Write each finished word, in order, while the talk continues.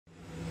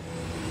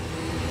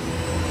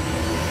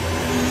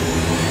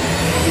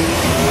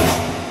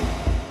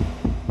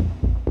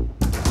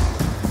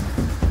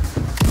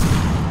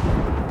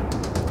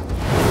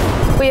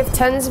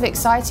tons of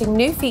exciting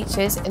new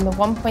features in the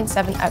 1.7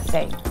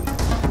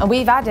 update. And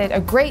we've added a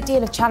great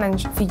deal of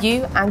challenge for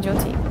you and your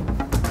team.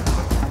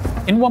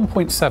 In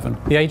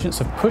 1.7, the agents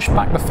have pushed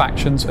back the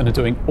factions and are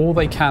doing all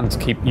they can to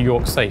keep New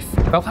York safe.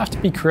 They'll have to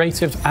be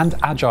creative and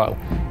agile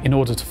in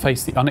order to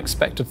face the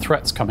unexpected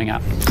threats coming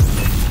at them.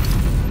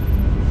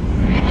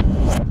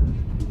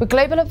 With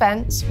global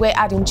events, we're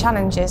adding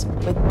challenges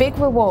with big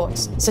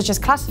rewards, such as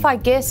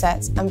classified gear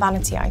sets and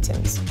vanity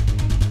items.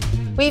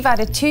 We've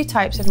added two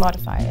types of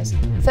modifiers.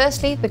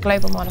 Firstly, the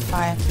global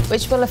modifier,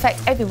 which will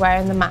affect everywhere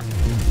in the map.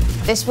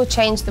 This will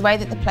change the way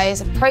that the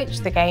players approach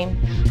the game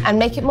and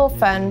make it more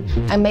fun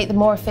and make them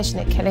more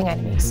efficient at killing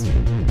enemies.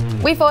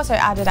 We've also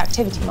added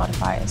activity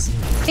modifiers.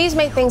 These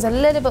make things a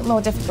little bit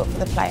more difficult for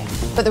the player,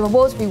 but the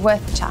rewards will be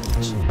worth the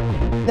challenge.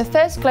 The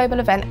first global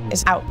event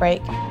is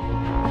Outbreak.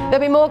 There'll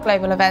be more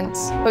global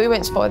events, but we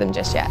won't spoil them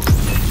just yet.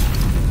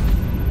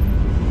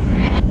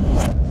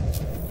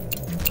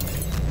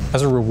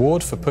 As a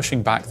reward for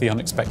pushing back the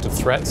unexpected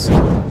threats,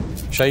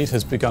 Shade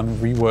has begun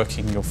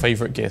reworking your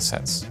favourite gear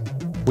sets.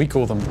 We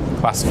call them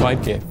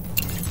classified gear.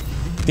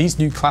 These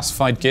new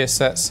classified gear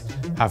sets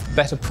have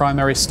better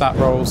primary stat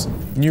rolls,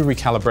 new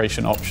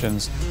recalibration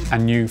options,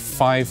 and new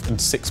 5- and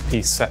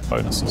 6-piece set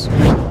bonuses.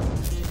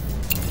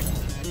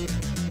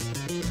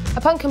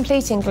 Upon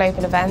completing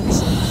global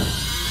events,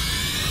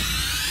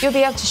 you'll be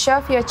able to show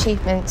off your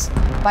achievements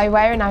by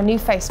wearing our new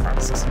face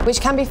masks, which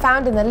can be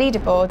found in the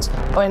leaderboards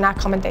or in our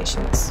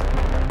commendations.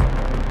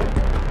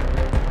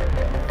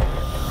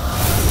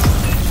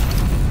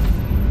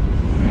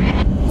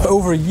 For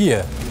over a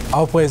year,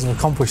 our players have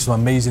accomplished some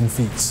amazing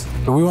feats,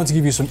 but we want to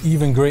give you some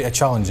even greater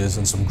challenges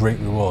and some great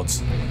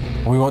rewards.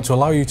 And we want to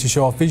allow you to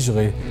show off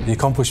visually the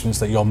accomplishments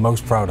that you're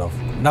most proud of.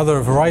 Now there are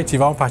a variety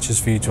of arm patches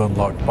for you to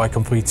unlock by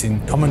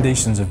completing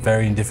commendations of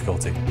varying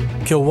difficulty.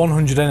 Kill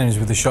 100 enemies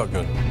with a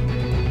shotgun.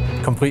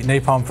 Complete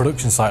Napalm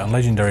production site on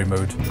Legendary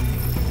mode.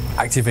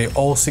 Activate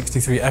all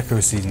 63 Echo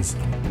scenes,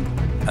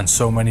 and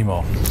so many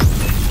more.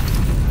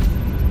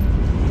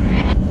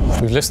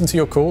 We've listened to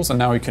your calls and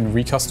now you can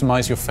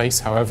recustomize your face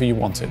however you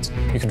want it.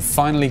 You can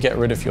finally get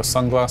rid of your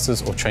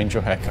sunglasses or change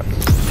your haircut.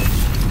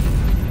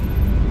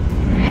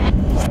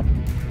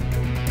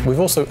 We've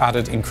also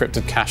added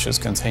encrypted caches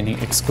containing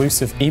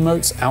exclusive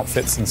emotes,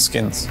 outfits and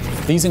skins.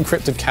 These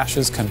encrypted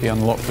caches can be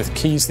unlocked with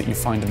keys that you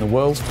find in the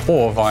world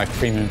or via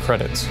premium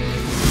credits.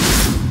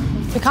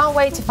 We can't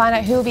wait to find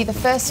out who will be the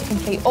first to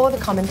complete all the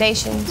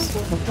commendations.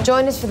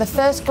 Join us for the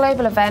first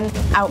global event,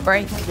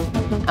 Outbreak,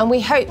 and we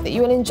hope that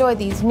you will enjoy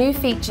these new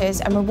features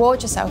and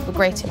reward yourself with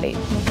greater loot.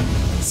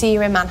 See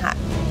you in Manhattan.